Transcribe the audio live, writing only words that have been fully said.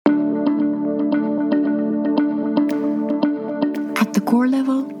core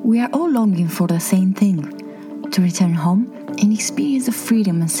level, we are all longing for the same thing: to return home and experience the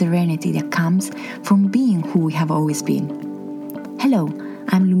freedom and serenity that comes from being who we have always been. Hello,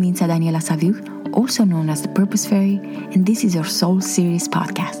 I'm Lumința Daniela Saviuc, also known as the Purpose Fairy, and this is your Soul Series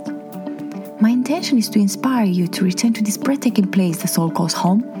podcast. My intention is to inspire you to return to this breathtaking place the soul calls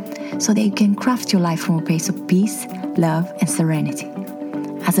home, so that you can craft your life from a place of peace, love, and serenity.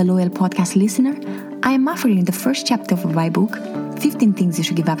 As a loyal podcast listener, I am offering the first chapter of my book, 15 Things You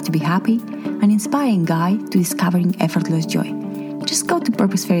Should Give Up to Be Happy, an inspiring guide to discovering effortless joy. Just go to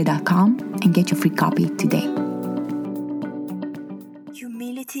purposefairy.com and get your free copy today.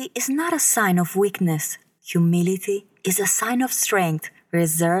 Humility is not a sign of weakness. Humility is a sign of strength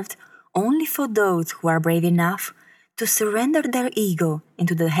reserved only for those who are brave enough to surrender their ego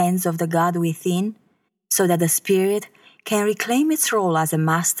into the hands of the God within, so that the spirit can reclaim its role as a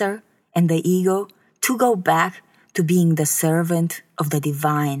master and the ego to go back to being the servant of the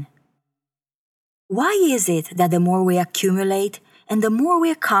divine. Why is it that the more we accumulate and the more we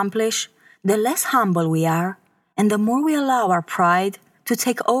accomplish, the less humble we are, and the more we allow our pride to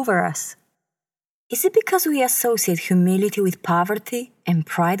take over us? Is it because we associate humility with poverty and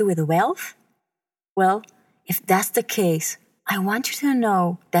pride with wealth? Well, if that's the case, I want you to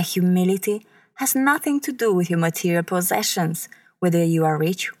know that humility has nothing to do with your material possessions, whether you are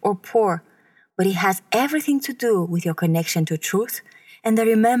rich or poor, but it has everything to do with your connection to truth and the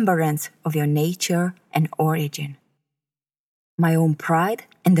remembrance of your nature and origin. My own pride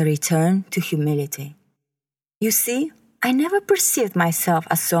and the return to humility. You see, I never perceived myself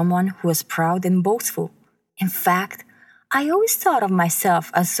as someone who was proud and boastful. In fact, I always thought of myself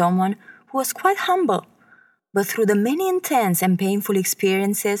as someone who was quite humble. But through the many intense and painful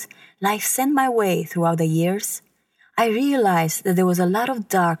experiences life sent my way throughout the years, I realized that there was a lot of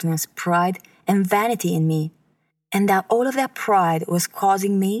darkness, pride, and vanity in me, and that all of that pride was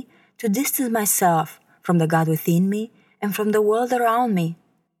causing me to distance myself from the God within me and from the world around me.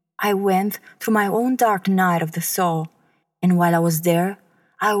 I went through my own dark night of the soul, and while I was there,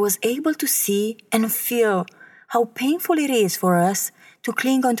 I was able to see and feel how painful it is for us to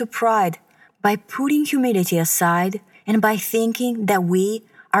cling onto pride by putting humility aside and by thinking that we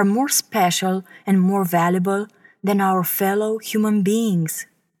are more special and more valuable than our fellow human beings.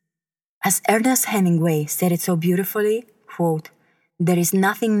 As Ernest Hemingway said it so beautifully, quote, "There is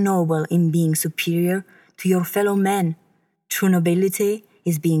nothing noble in being superior to your fellow men. True nobility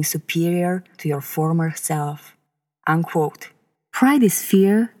is being superior to your former self." Unquote. Pride is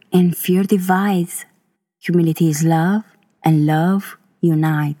fear, and fear divides. Humility is love, and love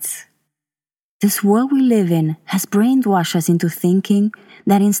unites. This world we live in has brainwashed us into thinking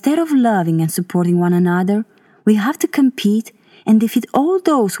that instead of loving and supporting one another, we have to compete and defeat all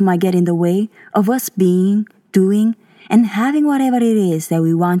those who might get in the way of us being, doing, and having whatever it is that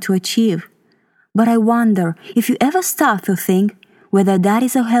we want to achieve. But I wonder if you ever stop to think whether that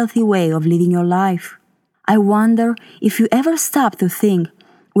is a healthy way of living your life. I wonder if you ever stop to think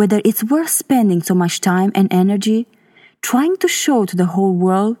whether it's worth spending so much time and energy trying to show to the whole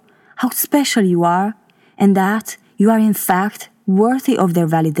world how special you are and that you are in fact worthy of their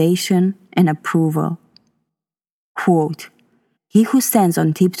validation and approval. Quote, "He who stands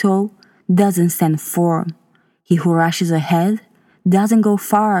on tiptoe doesn't stand firm. He who rushes ahead doesn't go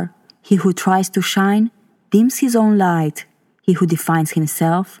far. He who tries to shine dims his own light. He who defines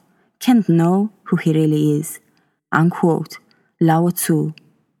himself can't know who he really is." Unquote. Lao Tzu.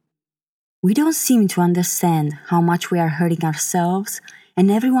 We don't seem to understand how much we are hurting ourselves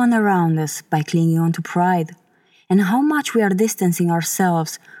and everyone around us by clinging on to pride, and how much we are distancing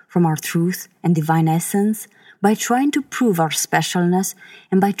ourselves from our truth and divine essence by trying to prove our specialness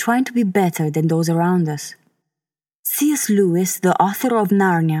and by trying to be better than those around us. C.S. Lewis, the author of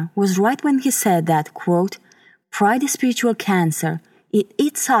Narnia, was right when he said that, quote, "Pride is spiritual cancer. It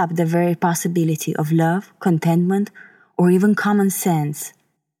eats up the very possibility of love, contentment, or even common sense."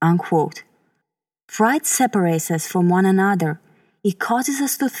 Unquote. Pride separates us from one another. It causes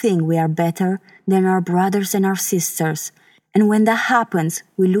us to think we are better than our brothers and our sisters, and when that happens,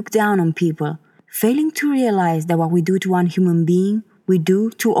 we look down on people, failing to realize that what we do to one human being, we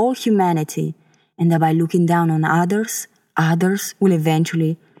do to all humanity, and that by looking down on others, others will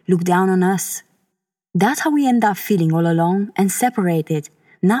eventually look down on us. That's how we end up feeling all alone and separated,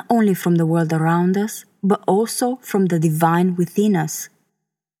 not only from the world around us, but also from the divine within us.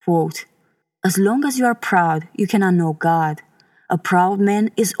 Quote, "As long as you are proud, you cannot know God. A proud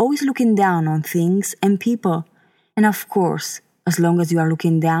man is always looking down on things and people. And of course, as long as you are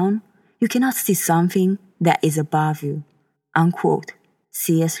looking down, you cannot see something that is above you." Unquote.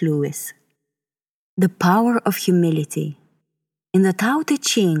 C.S. Lewis. The power of humility. In the Tao Te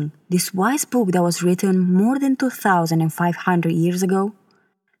Ching, this wise book that was written more than 2,500 years ago,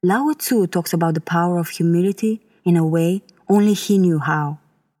 Lao Tzu talks about the power of humility in a way only he knew how.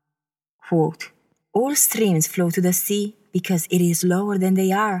 Quote, "All streams flow to the sea because it is lower than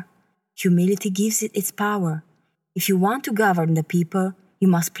they are. Humility gives it its power. If you want to govern the people, you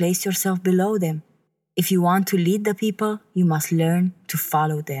must place yourself below them. If you want to lead the people, you must learn to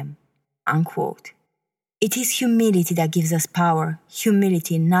follow them." Unquote. It is humility that gives us power,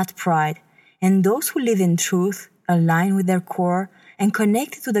 humility, not pride, and those who live in truth, aligned with their core, and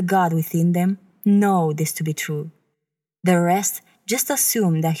connected to the God within them, know this to be true. The rest just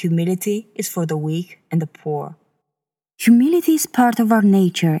assume that humility is for the weak and the poor. Humility is part of our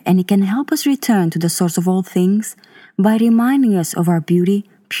nature, and it can help us return to the source of all things by reminding us of our beauty,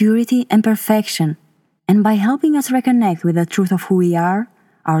 purity, and perfection, and by helping us reconnect with the truth of who we are,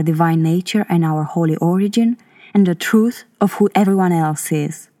 our divine nature and our holy origin, and the truth of who everyone else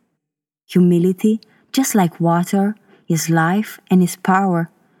is. Humility, just like water, is life and is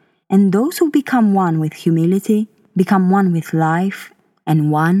power, and those who become one with humility become one with life and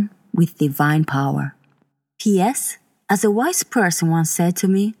one with divine power. P.S. As a wise person once said to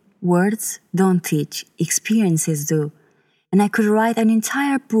me, words don't teach, experiences do. And I could write an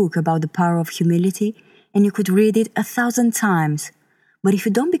entire book about the power of humility, and you could read it 1,000 times. But if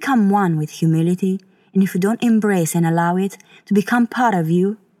you don't become one with humility, and if you don't embrace and allow it to become part of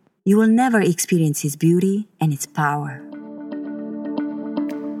you, you will never experience its beauty and its power.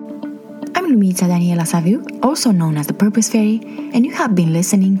 I'm Lumita Daniela Saviu, also known as the Purpose Fairy, and you have been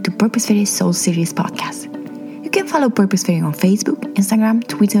listening to Purpose Fairy's Soul Series podcast. You can follow Purpose Fairy on Facebook, Instagram,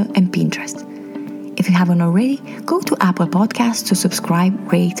 Twitter, and Pinterest. If you haven't already, go to Apple Podcasts to subscribe,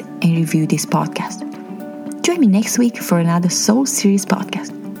 rate, and review this podcast. Join me next week for another Soul Series podcast.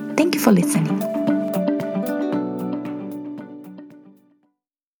 Thank you for listening.